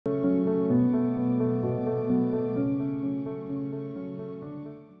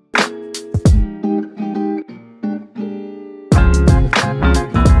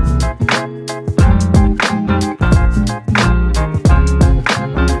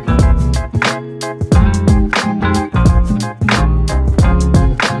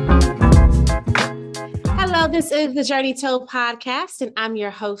is the Journey Told podcast, and I'm your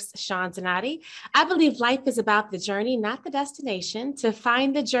host, Sean Donati. I believe life is about the journey, not the destination, to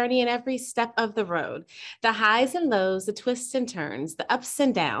find the journey in every step of the road, the highs and lows, the twists and turns, the ups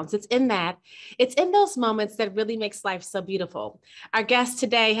and downs. It's in those moments that really makes life so beautiful. Our guest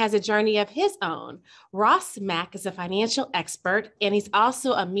today has a journey of his own. Ross Mack is a financial expert, and he's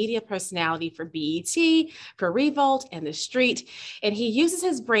also a media personality for BET, for Revolt, and The Street, and he uses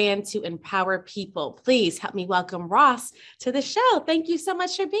his brand to empower people. Please help me welcome Ross to the show. Thank you so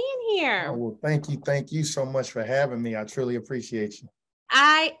much for being here. Oh, well, thank you. Thank you so much for having me. I truly appreciate you.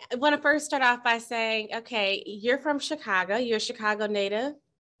 I want to first start off by saying, okay, you're from Chicago. You're a Chicago native.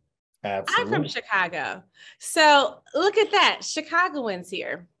 Absolutely. I'm from Chicago. So look at that. Chicagoans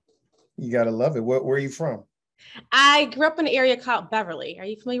here. You got to love it. Where are you from? I grew up in an area called Beverly. Are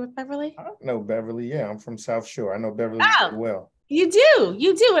you familiar with Beverly? I know Beverly. Yeah, I'm from South Shore. I know Beverly well. You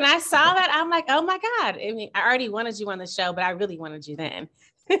do. And I saw that. I'm like, oh my God. I mean, I already wanted you on the show, but I really wanted you then.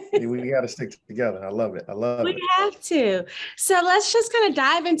 We got to stick together. I love it. We have to. So let's just kind of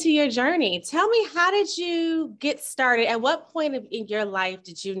dive into your journey. Tell me, how did you get started? At what point in your life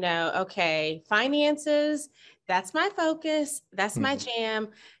did you know, okay, finances, that's my focus, that's my jam,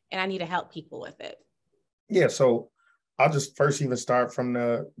 and I need to help people with it? Yeah. So I'll just first even start from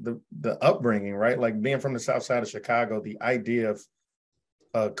the upbringing, right? Like being from the South side of Chicago, the idea of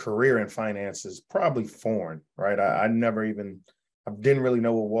a career in finance is probably foreign, right? I didn't really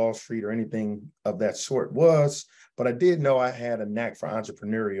know what Wall Street or anything of that sort was, but I did know I had a knack for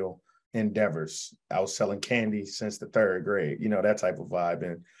entrepreneurial endeavors. I was selling candy since the third grade, that type of vibe.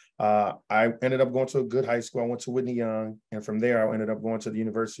 And I ended up going to a good high school. I went to Whitney Young, and from there I ended up going to the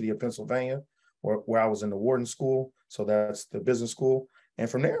University of Pennsylvania, where I was in the Wharton School. So that's the business school. And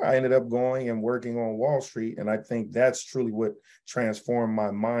from there, I ended up going and working on Wall Street. And I think that's truly what transformed my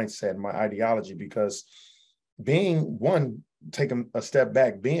mindset, my ideology, because taking a step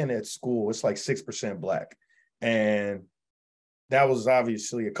back, being at school, it's like 6% Black. And that was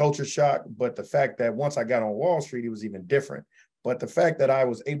obviously a culture shock. But the fact that once I got on Wall Street, it was even different. But the fact that I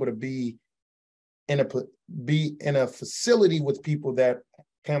was able to be in a facility with people that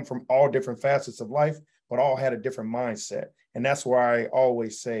come from all different facets of life, but all had a different mindset. And that's why I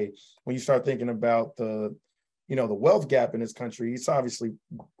always say, when you start thinking about the wealth gap in this country, it's obviously,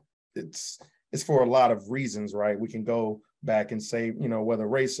 it's for a lot of reasons, right? We can go back and say, whether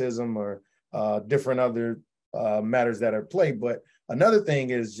racism or different other matters that are at play. But another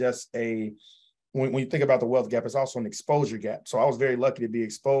thing is just when you think about the wealth gap, it's also an exposure gap. So I was very lucky to be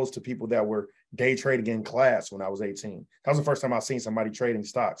exposed to people that were day trading in class when I was 18. That was the first time I seen somebody trading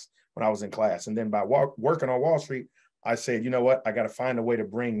stocks, when I was in class. And then by working on Wall Street, I said, you know what, I got to find a way to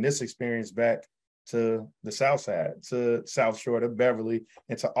bring this experience back to the South Side, to South Shore, to Beverly,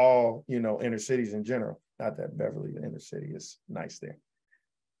 and to all, inner cities in general. Not that Beverly, the inner city, is nice there.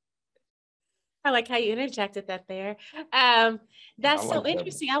 I like how you interjected that there. That's so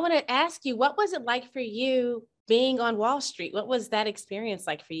interesting. I want to ask you, what was it like for you being on Wall Street? What was that experience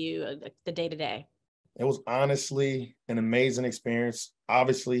like for you, the day-to-day? It was honestly an amazing experience.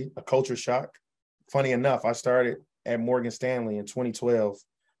 Obviously, a culture shock. Funny enough, I started at Morgan Stanley in 2012.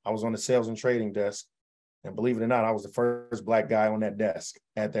 I was on the sales and trading desk. And believe it or not, I was the first Black guy on that desk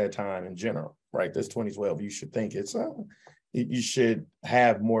at that time in general, right? This 2012, you should think you should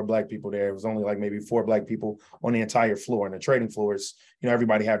have more Black people there. It was only like maybe 4 Black people on the entire floor. And the trading floors,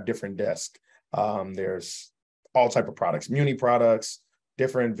 everybody have different desks. There's all type of products, muni products,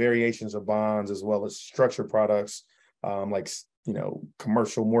 different variations of bonds, as well as structured products, like,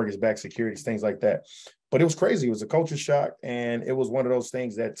 commercial mortgage-backed securities, things like that. But it was crazy. It was a culture shock. And it was one of those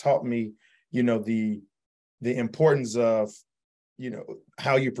things that taught me, the importance of,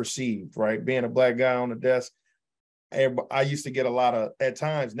 how you perceived, right? Being a Black guy on the desk. I used to get a lot of, at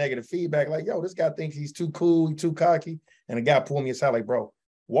times, negative feedback, like, yo, this guy thinks he's too cool, too cocky. And a guy pulled me aside, like, bro,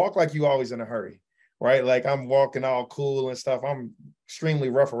 walk like you always in a hurry, right? Like, I'm walking all cool and stuff. I'm extremely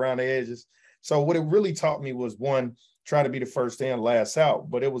rough around the edges. So what it really taught me was, one, try to be the first in, last out.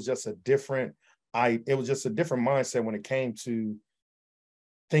 But it was just a different mindset when it came to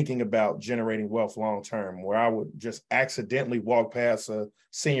thinking about generating wealth long term, where I would just accidentally walk past a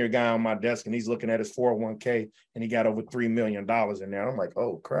senior guy on my desk and he's looking at his 401k and he got over $3 million in there. I'm like,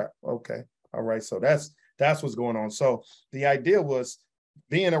 oh crap, okay, all right. So that's what's going on. So the idea was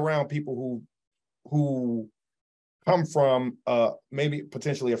being around people who come from maybe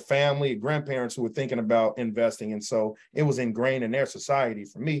potentially a family, grandparents who were thinking about investing. And so it was ingrained in their society.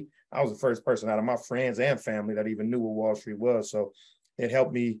 For me, I was the first person out of my friends and family that even knew what Wall Street was. So it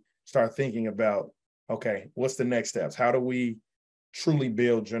helped me start thinking about, okay, what's the next steps? How do we truly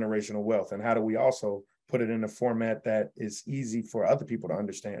build generational wealth? And how do we also put it in a format that is easy for other people to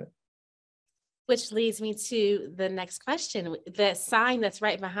understand. Which leads me to the next question, the sign that's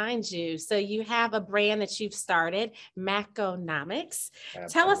right behind you. So you have a brand that you've started, Maconomics.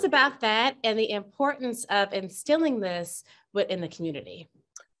 Absolutely. Tell us about that and the importance of instilling this within the community.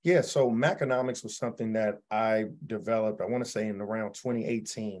 Yeah, so Maconomics was something that I developed, I want to say in around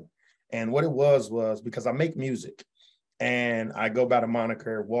 2018. And what it was because I make music and I go by the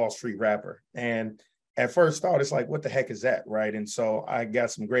moniker Wall Street Rapper. And at first thought, it's like, what the heck is that, right? And so I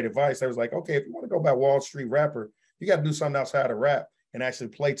got some great advice. I was like, okay, if you want to go by Wall Street Rapper, you got to do something outside of rap and actually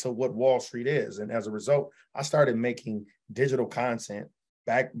play to what Wall Street is. And as a result, I started making digital content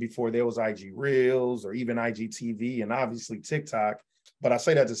back before there was IG Reels or even IGTV and obviously TikTok. But I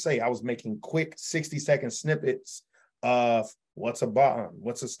say that to say I was making quick 60-second snippets of what's a bond,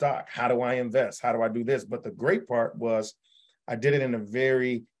 what's a stock, how do I invest, how do I do this? But the great part was I did it in a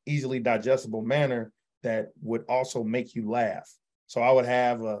very easily digestible manner that would also make you laugh. So I would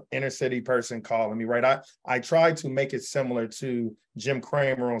have an inner city person calling me, right? I tried to make it similar to Jim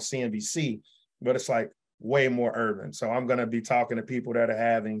Cramer on CNBC, but it's like way more urban. So I'm going to be talking to people that are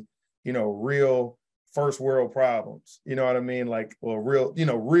having, real first world problems, you know what I mean? Like, or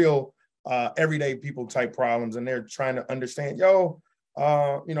real everyday people type problems. And they're trying to understand, I'm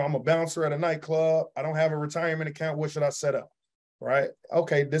a bouncer at a nightclub. I don't have a retirement account. What should I set up? Right?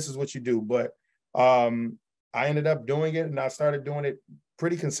 Okay, this is what you do. But I ended up doing it and I started doing it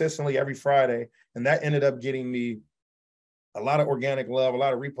pretty consistently every Friday. And that ended up getting me a lot of organic love, a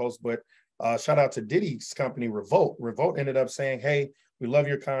lot of reposts, but shout out to Diddy's company, Revolt. Revolt ended up saying, hey, we love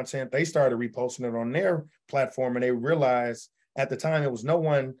your content. They started reposting it on their platform and they realized at the time it was no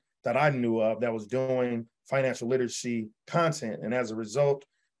one that I knew of that was doing financial literacy content. And as a result,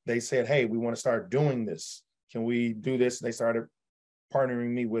 they said, hey, we want to start doing this. Can we do this? They started partnering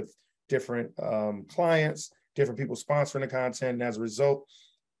me with different clients, different people sponsoring the content. And as a result,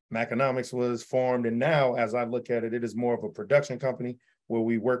 Maconomics was formed. And now, as I look at it, it is more of a production company where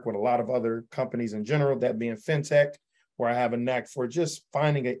we work with a lot of other companies in general, that being fintech, where I have a knack for just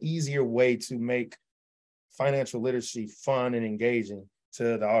finding an easier way to make financial literacy fun and engaging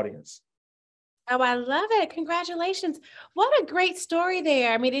to the audience. Oh, I love it. Congratulations. What a great story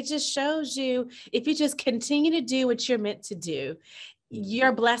there. I mean, it just shows you if you just continue to do what you're meant to do,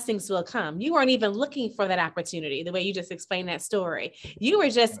 your blessings will come. You weren't even looking for that opportunity, the way you just explained that story. You were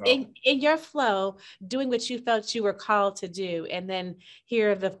just in your flow, doing what you felt you were called to do. And then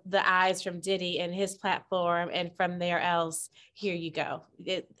here are the eyes from Diddy and his platform. And from there else, here you go.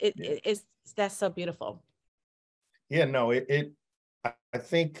 That's so beautiful. Yeah, no, I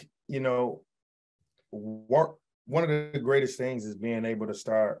think, one of the greatest things is being able to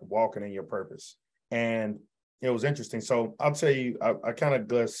start walking in your purpose. And it was interesting. So I'll tell you, I kind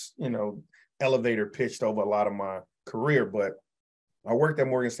of elevator pitched over a lot of my career, but I worked at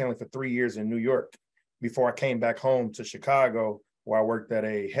Morgan Stanley for 3 years in New York before I came back home to Chicago, where I worked at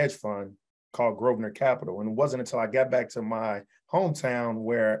a hedge fund called Grosvenor Capital. And it wasn't until I got back to my hometown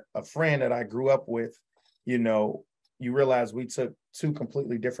where a friend that I grew up with, you realize we took two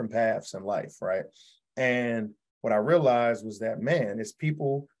completely different paths in life, right? And what I realized was that, man, it's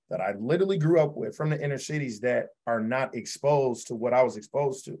people that I literally grew up with from the inner cities that are not exposed to what I was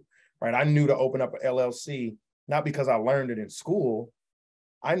exposed to, right? I knew to open up an LLC, not because I learned it in school.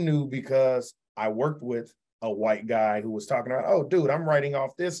 I knew because I worked with a white guy who was talking about, oh, dude, I'm writing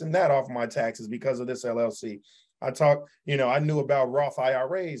off this and that off my taxes because of this LLC. I knew about Roth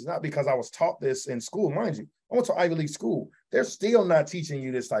IRAs, not because I was taught this in school, mind you. I went to Ivy League school. They're still not teaching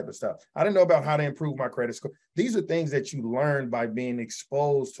you this type of stuff. I didn't know about how to improve my credit score. These are things that you learn by being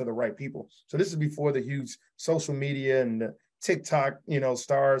exposed to the right people. So this is before the huge social media and the TikTok,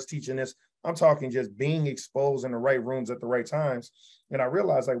 stars teaching this. I'm talking just being exposed in the right rooms at the right times. And I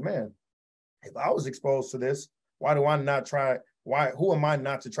realized, like, man, if I was exposed to this, who am I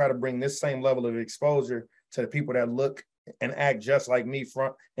not to try to bring this same level of exposure to the people that look and act just like me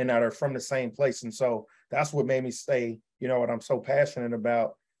and that are from the same place? And so that's what made me say, what I'm so passionate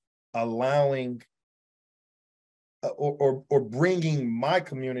about, allowing or bringing my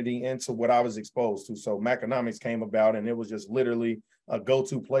community into what I was exposed to. So Maconomics came about, and it was just literally a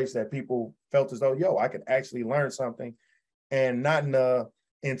go-to place that people felt as though, I could actually learn something, and not in a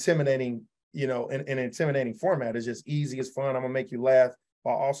intimidating, in an intimidating format. It's just easy, it's fun. I'm gonna make you laugh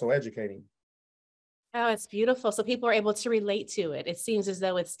while also educating. Oh, it's beautiful. So people are able to relate to it. It seems as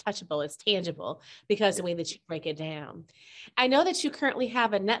though it's touchable, it's tangible because of the way that you break it down. I know that you currently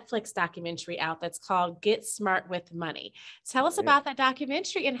have a Netflix documentary out that's called Get Smart with Money. Tell us about that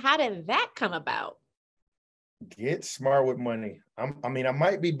documentary and how did that come about? Get Smart with Money. I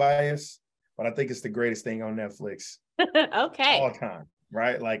might be biased, but I think it's the greatest thing on Netflix Okay. all time,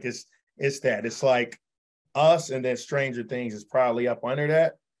 right? Like it's like Us, and then Stranger Things is probably up under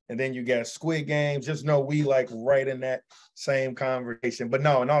that. And then you got Squid Games. Just know we like right in that same conversation. But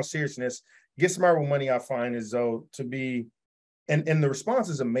no, in all seriousness, Get Smart with Money, I find is though to be, and the response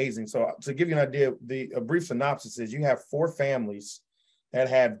is amazing. So to give you an idea, a brief synopsis is you have 4 families that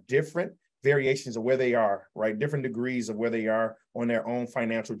have different variations of where they are, right? Different degrees of where they are on their own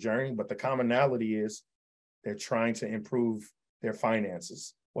financial journey. But the commonality is they're trying to improve their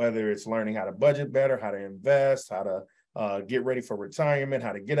finances, whether it's learning how to budget better, how to invest, how to get ready for retirement,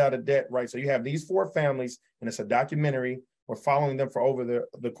 how to get out of debt, right? So you have these 4 families, and it's a documentary. We're following them for over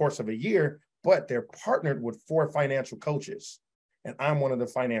the course of a year, but they're partnered with 4 financial coaches. And I'm one of the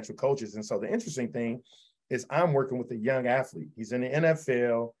financial coaches. And so the interesting thing is I'm working with a young athlete. He's in the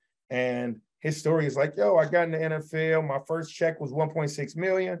NFL, and his story is like, yo, I got in the NFL. My first check was 1.6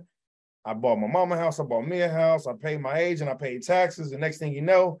 million. I bought my mama a house. I bought me a house. I paid my agent. I paid taxes. The next thing you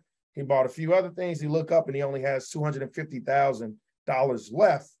know, he bought a few other things. He look up and he only has $250,000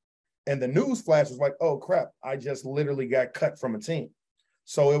 left. And the news flash was like, oh, crap, I just literally got cut from a team.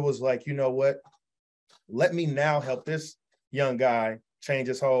 So it was like, you know what? Let me now help this young guy change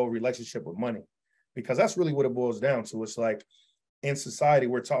his whole relationship with money, because that's really what it boils down to. It's like in society,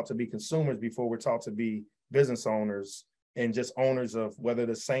 we're taught to be consumers before we're taught to be business owners, and just owners of whether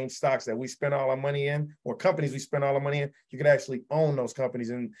the same stocks that we spend all our money in or companies we spend all our money in, you could actually own those companies.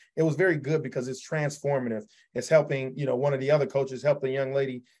 And it was very good because it's transformative. It's helping, one of the other coaches helped a young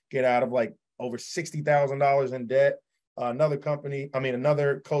lady get out of like over $60,000 in debt. Another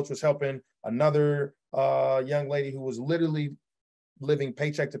coach was helping another young lady who was literally living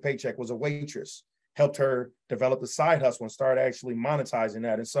paycheck to paycheck, was a waitress, helped her develop a side hustle and start actually monetizing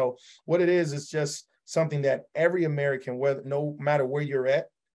that. And so what it is just something that every American, whether no matter where you're at,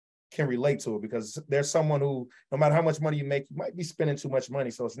 can relate to it, because there's someone who, no matter how much money you make, you might be spending too much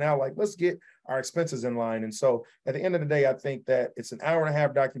money. So it's now like, let's get our expenses in line. And so at the end of the day, I think that it's an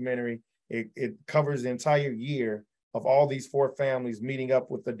 1.5-hour documentary. It covers the entire year of all these 4 families meeting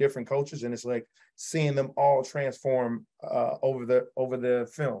up with the different coaches. And it's like seeing them all transform over the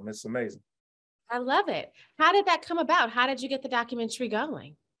film. It's amazing. I love it. How did that come about? How did you get the documentary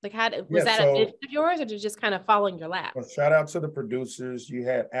going? Like, was Yeah, that a vision of yours, or did you just kind of fall in your lap? Well, shout out to the producers. You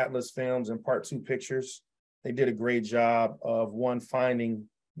had Atlas Films and Part 2 Pictures. They did a great job of finding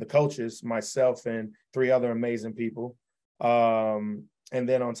the coaches, myself and 3 other amazing people. And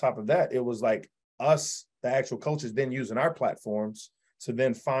then on top of that, it was like us, the actual coaches, then using our platforms to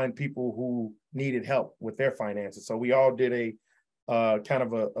then find people who needed help with their finances. So we all did a kind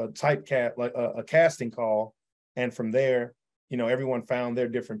of a casting call. And from there, everyone found their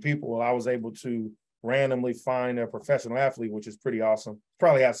different people. Well, I was able to randomly find a professional athlete, which is pretty awesome.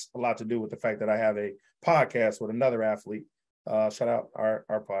 Probably has a lot to do with the fact that I have a podcast with another athlete. Shout out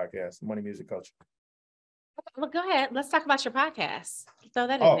our podcast, Money Music Coach. Well, go ahead. Let's talk about your podcast. Throw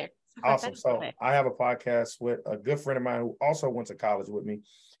that in there. Awesome. So I have a podcast with a good friend of mine who also went to college with me.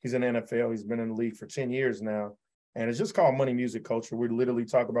 He's in the NFL. He's been in the league for 10 years now. And it's just called Money Music Culture. We literally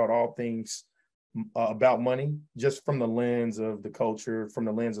talk about all things about money, just from the lens of the culture, from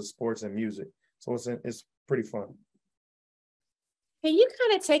the lens of sports and music. So it's pretty fun. Can you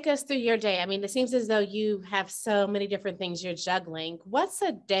kind of take us through your day? I mean, it seems as though you have so many different things you're juggling. What's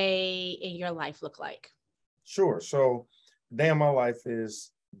a day in your life look like? Sure. So the day in my life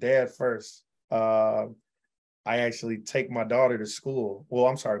is dad first. I actually take my daughter to school. Well,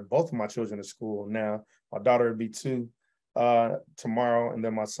 I'm sorry, both of my children to school now. My daughter will be 2 tomorrow, and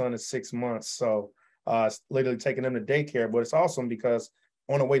then my son is 6 months. So literally taking them to daycare. But it's awesome because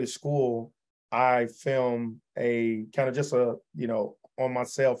on the way to school, I film a kind of just on my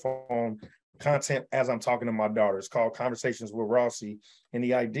cell phone content as I'm talking to my daughter. It's called Conversations with Rossi. And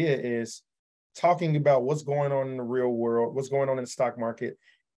the idea is talking about what's going on in the real world, what's going on in the stock market,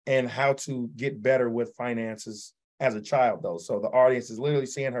 and how to get better with finances as a child, though. So the audience is literally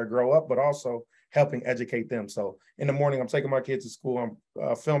seeing her grow up, but also helping educate them. So in the morning, I'm taking my kids to school.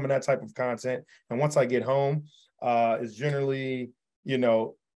 I'm filming that type of content. And once I get home, it's generally,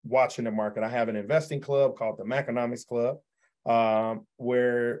 watching the market. I have an investing club called the Maconomics Club,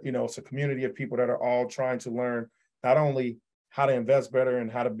 where, it's a community of people that are all trying to learn not only how to invest better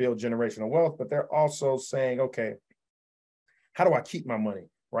and how to build generational wealth, but they're also saying, okay, how do I keep my money,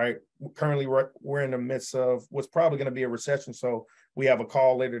 right? Currently, we're in the midst of what's probably going to be a recession. So we have a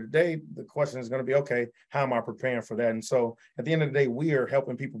call later today. The question is going to be, okay, how am I preparing for that? And so at the end of the day, we are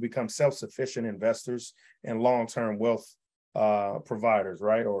helping people become self-sufficient investors and long-term wealth providers,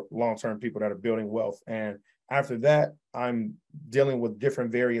 right? Or long-term people that are building wealth. And after that, I'm dealing with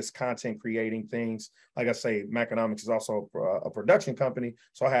different various content creating things. Like I say, Maconomics is also a production company.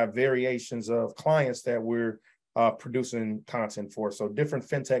 So I have variations of clients that we're producing content for. So different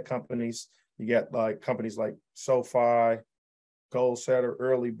fintech companies. You get like companies like SoFi, Goal Setter,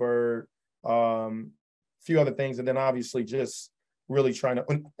 Early Bird, few other things. And then obviously just really trying to,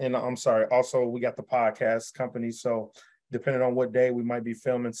 and I'm sorry, also we got the podcast company. So depending on what day we might be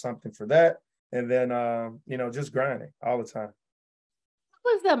filming something for that. And then, just grinding all the time.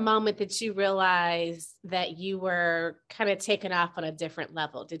 What was the moment that you realized that you were kind of taking off on a different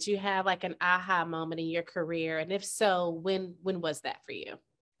level? Did you have like an aha moment in your career? And if so, when was that for you?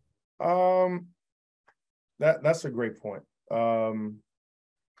 Um, that's a great point. I've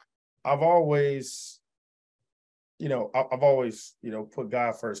always, I've always, put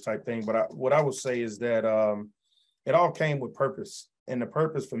God first type thing. But what I would say is that it all came with purpose. And the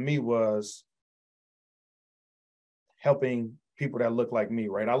purpose for me was helping people that look like me,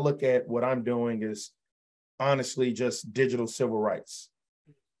 right? I look at what I'm doing as honestly just digital civil rights.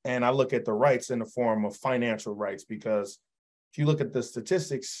 And I look at the rights in the form of financial rights, because if you look at the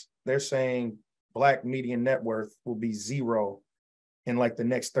statistics, they're saying Black median net worth will be zero in like the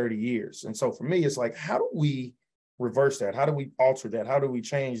next 30 years. And so for me, it's like, how do we reverse that? How do we alter that? How do we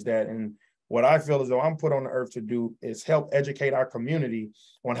change that? And what I feel as though I'm put on the earth to do is help educate our community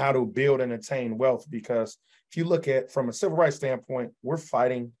on how to build and attain wealth. Because if you look at from a civil rights standpoint, we're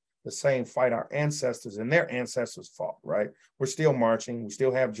fighting the same fight our ancestors and their ancestors fought, right? We're still marching. We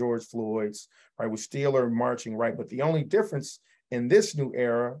still have George Floyd's, right? We still are marching, right? But the only difference in this new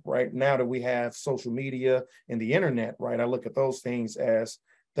era, right, now that we have social media and the internet, right, I look at those things as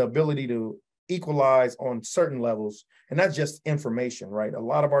the ability to equalize on certain levels, and not just information, right? A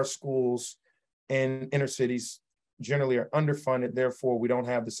lot of our schools in inner cities generally are underfunded. Therefore, we don't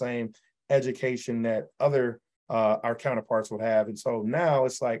have the same education that other our counterparts would have. And so now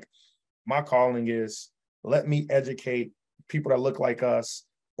it's like my calling is let me educate people that look like us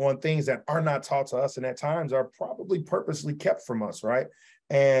on things that are not taught to us and at times are probably purposely kept from us, right?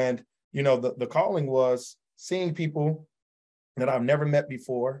 And, the calling was seeing people that I've never met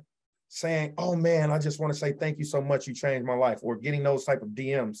before saying, oh man, I just want to say thank you so much. You changed my life, or getting those type of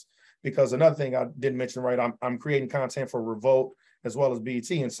DMs. Because another thing I didn't mention, right, I'm creating content for Revolt as well as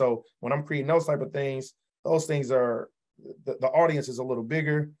BET. And so when I'm creating those type of things, those things are, the audience is a little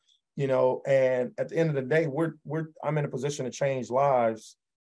bigger, and at the end of the day, I'm in a position to change lives.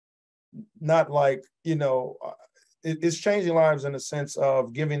 Not like, it's changing lives in the sense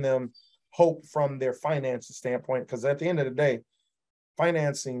of giving them hope from their finances standpoint. Because at the end of the day,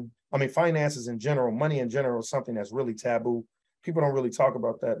 finances in general, money in general is something that's really taboo. People don't really talk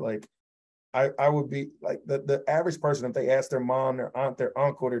about that. Like I would be like the average person, if they ask their mom, their aunt, their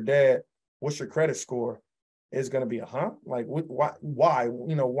uncle, their dad, what's your credit score? Is going to be like, why, why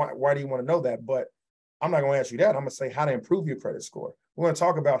do you want to know that? But I'm not going to ask you that. I'm going to say how to improve your credit score. We're going to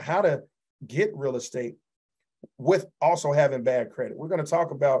talk about how to get real estate with also having bad credit. We're going to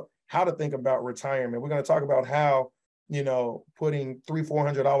talk about how to think about retirement. We're going to talk about how, putting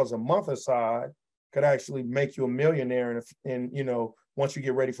 $300-400 a month aside could actually make you a millionaire once you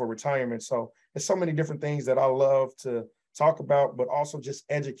get ready for retirement. So there's so many different things that I love to talk about, but also just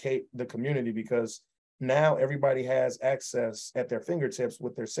educate the community, because now everybody has access at their fingertips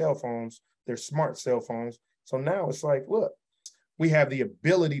with their cell phones, their smart cell phones. So now it's like, look, we have the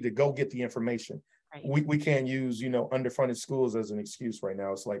ability to go get the information. Right. We can't use, underfunded schools as an excuse right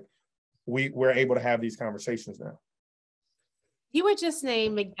now. It's like we're able to have these conversations now. You were just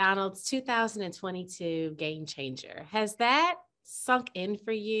named McDonald's 2022 Gamechanger. Has that sunk in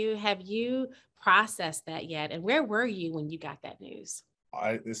for you? Have you processed that yet? And where were you when you got that news?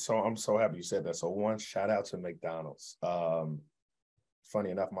 I'm so happy you said that. So one, shout out to McDonald's.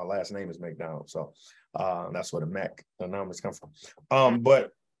 Funny enough, my last name is McDonald. So that's where the Maconomics come from.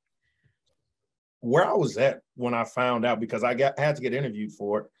 But where I was at when I found out, because I had to get interviewed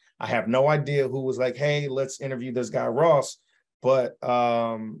for it, I have no idea who was like, hey, let's interview this guy, Ross. But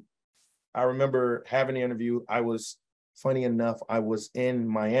I remember having the interview. Funny enough, I was in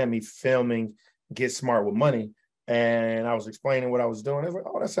Miami filming Get Smart with Money. And I was explaining what I was doing. I was like,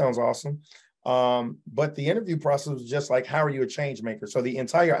 oh, that sounds awesome. But the interview process was just like, how are you a change maker? So the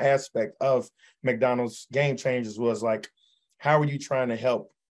entire aspect of McDonald's Game Changers was like, how are you trying to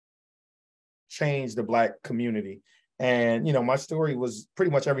help change the Black community? And, my story was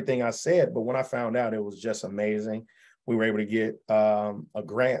pretty much everything I said. But when I found out, it was just amazing. We were able to get a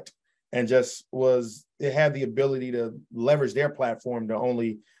grant, and it had the ability to leverage their platform to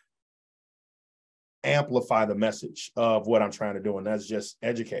only amplify the message of what I'm trying to do. And that's just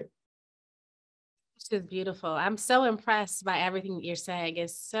educate. Which is beautiful. I'm so impressed by everything that you're saying.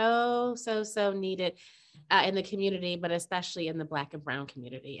 It's so, so, so needed in the community, but especially in the Black and Brown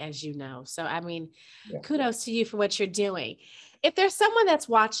community, as you know. So, I mean, Yeah. kudos to you for what you're doing. If there's someone that's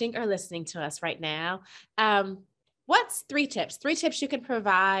watching or listening to us right now, what's three tips you can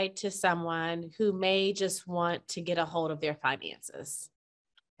provide to someone who may just want to get a hold of their finances?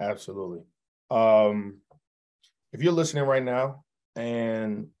 Absolutely. If you're listening right now,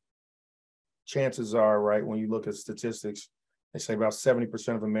 and chances are, right, when you look at statistics, they say about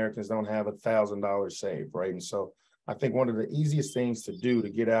 70% of Americans don't have $1,000 saved, right? And so I think one of the easiest things to do to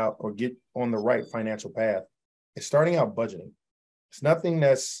get out or get on the right financial path is starting out budgeting. It's nothing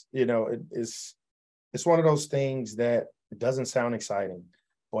that's, it's one of those things that it doesn't sound exciting,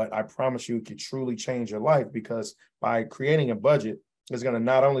 but I promise you it could truly change your life, because by creating a budget, it's going to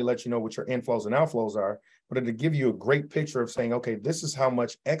not only let you know what your inflows and outflows are, but it'll give you a great picture of saying, okay, this is how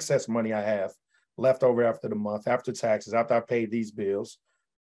much excess money I have left over after the month, after taxes, after I paid these bills.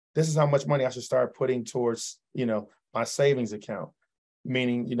 This is how much money I should start putting towards, my savings account,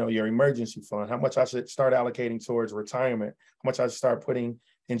 meaning, your emergency fund, how much I should start allocating towards retirement, how much I should start putting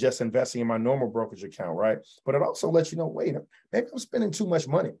in just investing in my normal brokerage account, right? But it also lets you know, wait, maybe I'm spending too much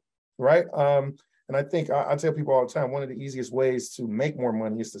money, right? And I think I tell people all the time, one of the easiest ways to make more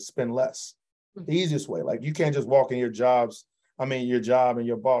money is to spend less. The easiest way. Like, you can't just walk in your job and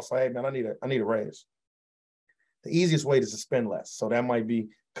your boss say, hey man, I need a raise. The easiest way is to spend less. So that might be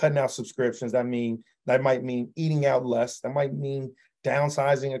cutting out subscriptions. That might mean eating out less. That might mean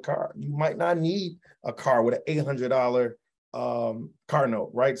downsizing a car. You might not need a car with an $800 car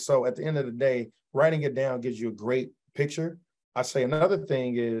note, right? So at the end of the day, writing it down gives you a great picture. I say another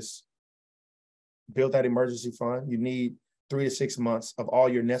thing is build that emergency fund. You need 3 to 6 months of all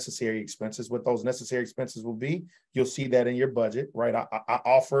your necessary expenses. What those necessary expenses will be, you'll see that in your budget, right? I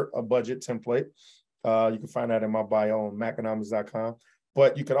offer a budget template. You can find that in my bio on Maconomics.com.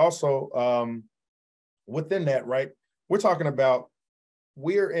 But you could also, within that, right, we're talking about,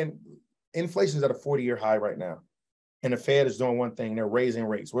 inflation's at a 40-year high right now. And the Fed is doing one thing, they're raising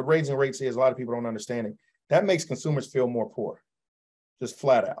rates. What raising rates is, a lot of people don't understand it. That makes consumers feel more poor, just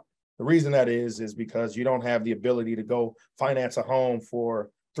flat out. The reason that is because you don't have the ability to go finance a home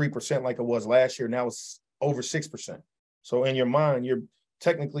for 3% like it was last year. Now it's over 6%. So in your mind,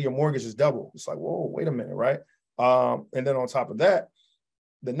 technically your mortgage is double. It's like, whoa, wait a minute, right? And then on top of that,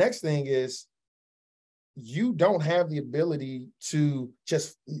 the next thing is you don't have the ability to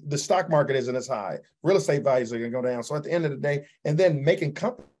the stock market isn't as high. Real estate values are going to go down. So at the end of the day, and then making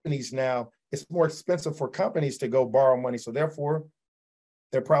companies now, it's more expensive for companies to go borrow money. So therefore,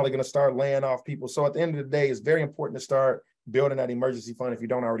 they're probably going to start laying off people. So at the end of the day, it's very important to start building that emergency fund if you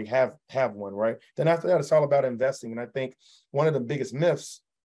don't already have one, right? Then after that, it's all about investing. And I think one of the biggest myths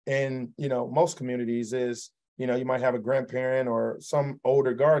in, most communities is, you might have a grandparent or some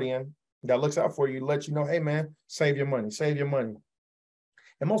older guardian that looks out for you, let you know, hey man, save your money.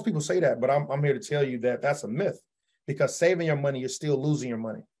 And most people say that, but I'm here to tell you that that's a myth, because saving your money, you're still losing your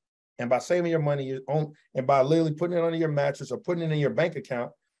money. And by saving your money, and by literally putting it under your mattress or putting it in your bank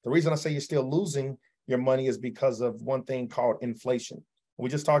account, the reason I say you're still losing your money is because of one thing called inflation. We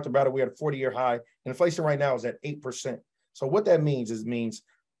just talked about it. We had a 40-year high. Inflation right now is at 8%. So what that means is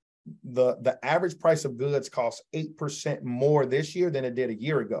the average price of goods costs 8% more this year than it did a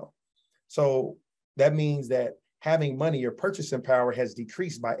year ago. So that means that having money, your purchasing power has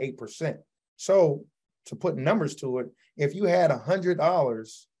decreased by 8%. So to put numbers to it, if you had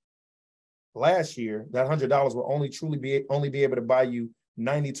 $100 last year, that $100 will only be able to buy you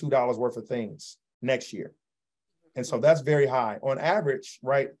 $92 worth of things next year. And so that's very high. On average,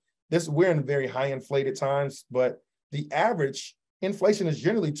 right? We're in very high inflated times, but the average inflation is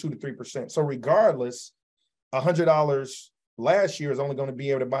generally 2 to 3%. So regardless, $100 last year is only going to be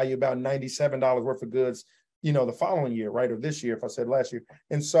able to buy you about $97 worth of goods, the following year, right? Or this year, if I said last year.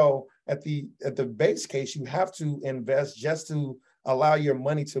 And so at the base case, you have to invest just to allow your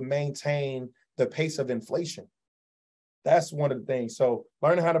money to maintain the pace of inflation. That's one of the things. So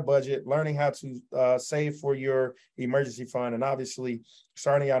learning how to budget, learning how to save for your emergency fund, and obviously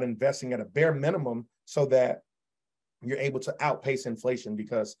starting out investing at a bare minimum so that you're able to outpace inflation.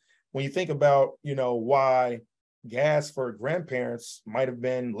 Because when you think about, why gas for grandparents might have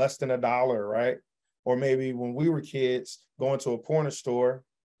been less than $1, right? Or maybe when we were kids going to a corner store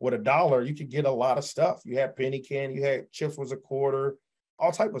with $1, you could get a lot of stuff. You had penny candy, you had chips was a quarter,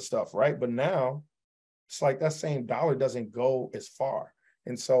 all type of stuff, right? But now it's like that same dollar doesn't go as far.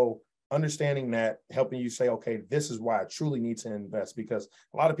 And so understanding that, helping you say, okay, this is why I truly need to invest, because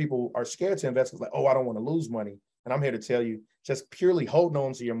a lot of people are scared to invest. It's like, oh, I don't want to lose money. And I'm here to tell you, just purely holding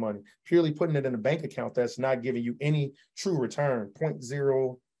on to your money, purely putting it in a bank account that's not giving you any true return,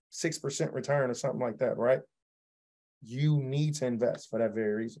 0.06% return or something like that, right? You need to invest for that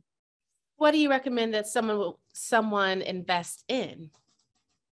very reason. What do you recommend that someone invest in?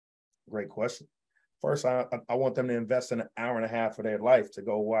 Great question. First, I want them to invest in an hour and a half of their life to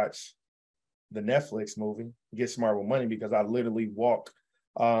go watch the Netflix movie, Get Smart with Money, because I literally walk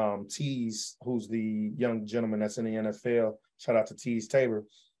Tease, who's the young gentleman that's in the NFL. Shout out to Tease Tabor,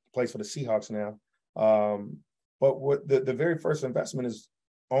 plays for the Seahawks now. But what the very first investment is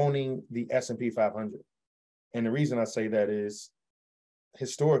owning the S&P 500. And the reason I say that is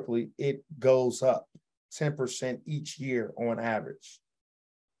historically, it goes up 10% each year on average.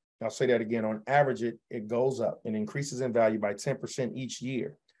 I'll say that again, on average, it goes up and increases in value by 10% each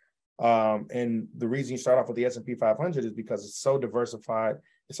year. And the reason you start off with the S&P 500 is because it's so diversified.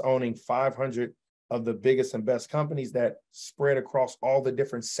 It's owning 500 of the biggest and best companies that spread across all the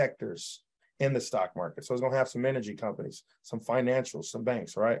different sectors in the stock market. So it's going to have some energy companies, some financials, some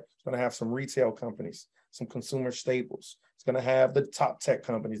banks, right? It's going to have some retail companies, some consumer staples. It's going to have the top tech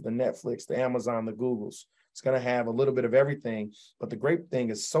companies, the Netflix, the Amazon, the Googles. It's going to have a little bit of everything. But the great thing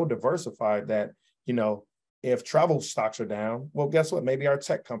is so diversified that, you know, if travel stocks are down, well, guess what? Maybe our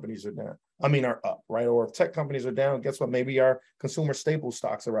tech companies are down. Are up, right? Or if tech companies are down, guess what? Maybe our consumer staple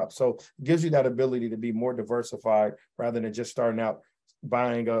stocks are up. So it gives you that ability to be more diversified rather than just starting out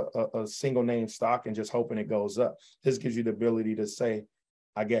buying a single name stock and just hoping it goes up. This gives you the ability to say,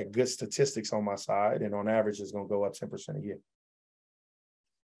 I get good statistics on my side, and on average, it's going to go up 10% a year.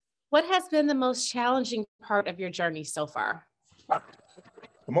 What has been the most challenging part of your journey so far? The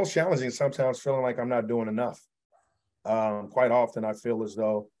most challenging is sometimes feeling like I'm not doing enough. Quite often, I feel as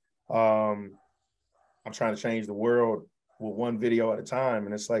though I'm trying to change the world with one video at a time.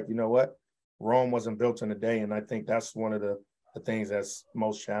 And it's like, you know what? Rome wasn't built in a day. And I think that's one of the things that's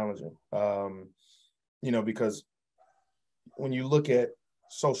most challenging, because when you look at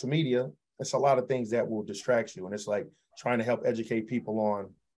social media, it's a lot of things that will distract you. And it's like trying to help educate people on,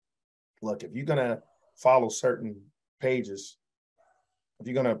 look, if you're going to follow certain pages, if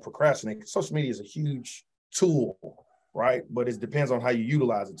you're going to procrastinate, social media is a huge tool, right? But it depends on how you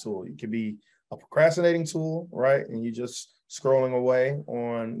utilize the tool. It can be a procrastinating tool, right? And you're just scrolling away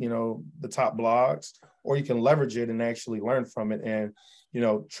on, the top blogs, or you can leverage it and actually learn from it. And,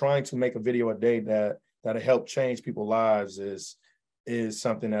 trying to make a video a day that'll help change people's lives is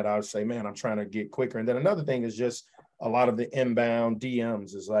something that I would say, man, I'm trying to get quicker. And then another thing is just a lot of the inbound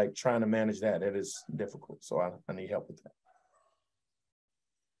DMs is like trying to manage that. It is difficult. So I need help with that.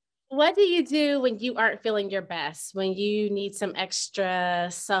 What do you do when you aren't feeling your best, when you need some extra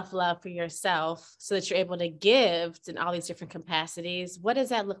self-love for yourself so that you're able to give in all these different capacities? What does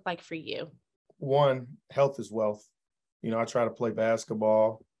that look like for you? One, health is wealth. I try to play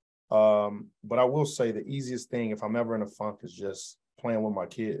basketball. But I will say the easiest thing, if I'm ever in a funk, is just playing with my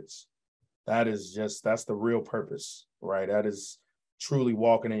kids. That's the real purpose, right? That is truly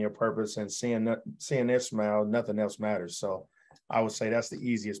walking in your purpose and seeing their smile. Nothing else matters. So I would say that's the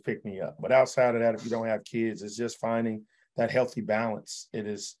easiest pick me up. But outside of that, if you don't have kids, it's just finding that healthy balance. It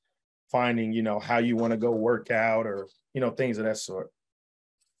is finding, how you want to go work out or, things of that sort.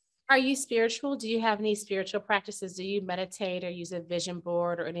 Are you spiritual? Do you have any spiritual practices? Do you meditate or use a vision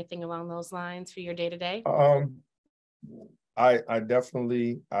board or anything along those lines for your day to day? I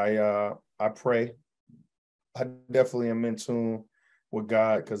definitely, I pray. I definitely am in tune with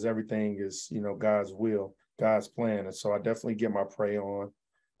God because everything is, God's will, God's plan. And so I definitely get my pray on.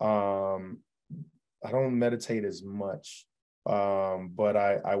 I don't meditate as much, but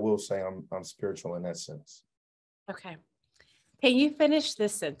I will say I'm spiritual in that sense. Okay. Can you finish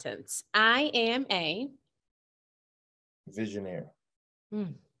this sentence? I am a visionary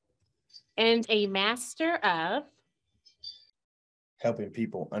and a master of helping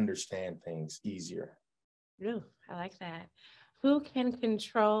people understand things easier. Ooh, I like that. Who can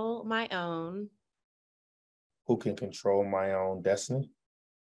control my own destiny?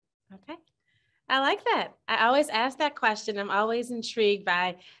 Okay. I like that. I always ask that question. I'm always intrigued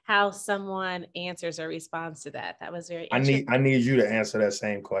by how someone answers or responds to that. That was very interesting. I need you to answer that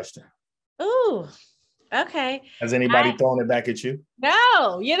same question. Ooh, okay. Has anybody thrown it back at you?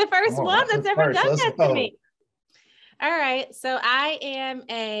 No, you're the first one that's ever done that to me. All right. So I am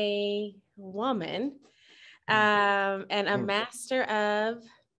a woman and a master of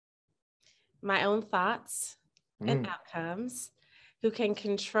my own thoughts and outcomes, who can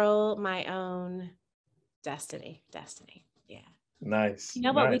control my own destiny. Yeah. Nice, You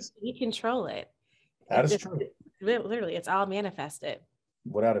know what? nice. We control it. That is true. Literally, it's all manifested.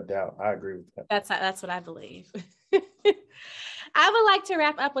 Without a doubt. I agree with that. That's what I believe. I would like to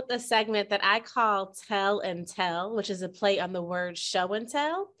wrap up with a segment that I call Tell and Tell, which is a play on the word show and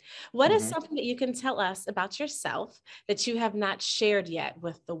tell. What is something that you can tell us about yourself that you have not shared yet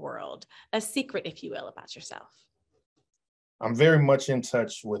with the world? A secret, if you will, about yourself. I'm very much in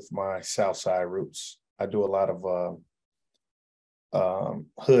touch with my South Side roots. I do a lot of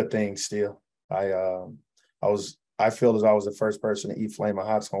hood things still. I feel as I was the first person to eat Flamin'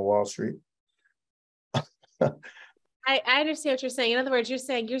 Hots on Wall Street. I understand what you're saying. In other words, you're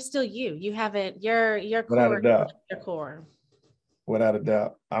saying you're still you. You haven't your Without core, a doubt. your core. Without a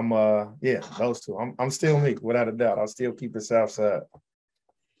doubt. I'm those two. I'm still me, without a doubt. I'll still keep it South Side.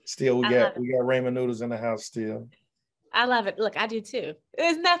 Still we got ramen noodles in the house still. I love it. Look, I do too.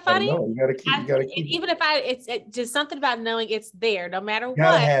 Isn't that I funny? know. You gotta keep even if it's just something about knowing it's there, no matter what.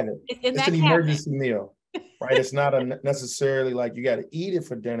 Gotta have it. It's in it's that an cabinet. Emergency meal, right? It's not necessarily like you got to eat it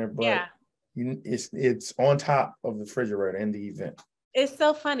for dinner, but it's on top of the refrigerator in the event. It's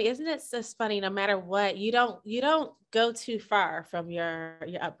so funny, isn't it? Just funny. No matter what, you don't go too far from your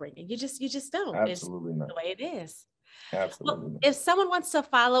upbringing. You just don't. Absolutely it's not. The way it is. Absolutely. Well, if someone wants to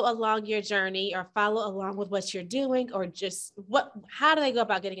follow along your journey or follow along with what you're doing, or just how do they go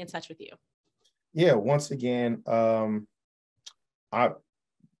about getting in touch with you? Yeah. Once again, you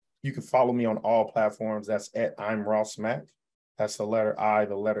can follow me on all platforms. That's at I'm Ross Mac. That's the letter I,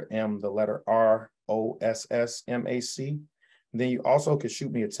 the letter M, the letter ROSSMAC. Then you also can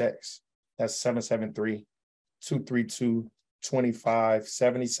shoot me a text. That's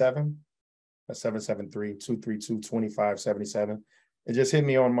 773-232-2577. That's 773-232-2577. And just hit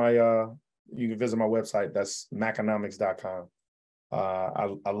me on my, you can visit my website. That's Maconomics.com.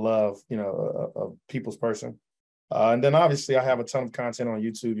 I love, a people's person. And then obviously I have a ton of content on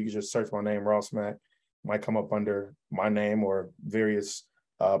YouTube. You can just search my name, Ross Mac. Might come up under my name or various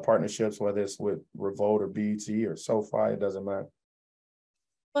partnerships, whether it's with Revolt or BET or SoFi, it doesn't matter.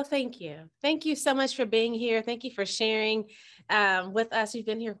 Well, thank you. Thank you so much for being here. Thank you for sharing with us. We've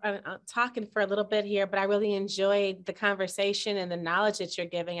been here talking for a little bit here, but I really enjoyed the conversation and the knowledge that you're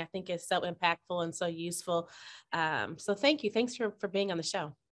giving. I think is so impactful and so useful. So thank you. Thanks for being on the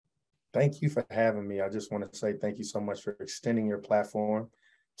show. Thank you for having me. I just want to say thank you so much for extending your platform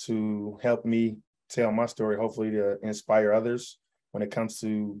to help me tell my story, hopefully to inspire others when it comes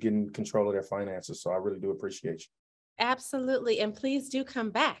to getting control of their finances. So I really do appreciate you. Absolutely. And please do come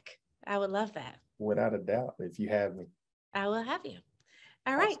back. I would love that. Without a doubt, if you have me. I will have you.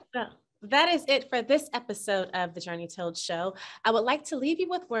 All right. Well, that is it for this episode of the Journey Told Show. I would like to leave you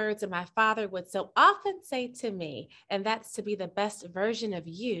with words that my father would so often say to me, and that's to be the best version of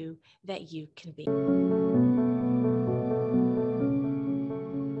you that you can be.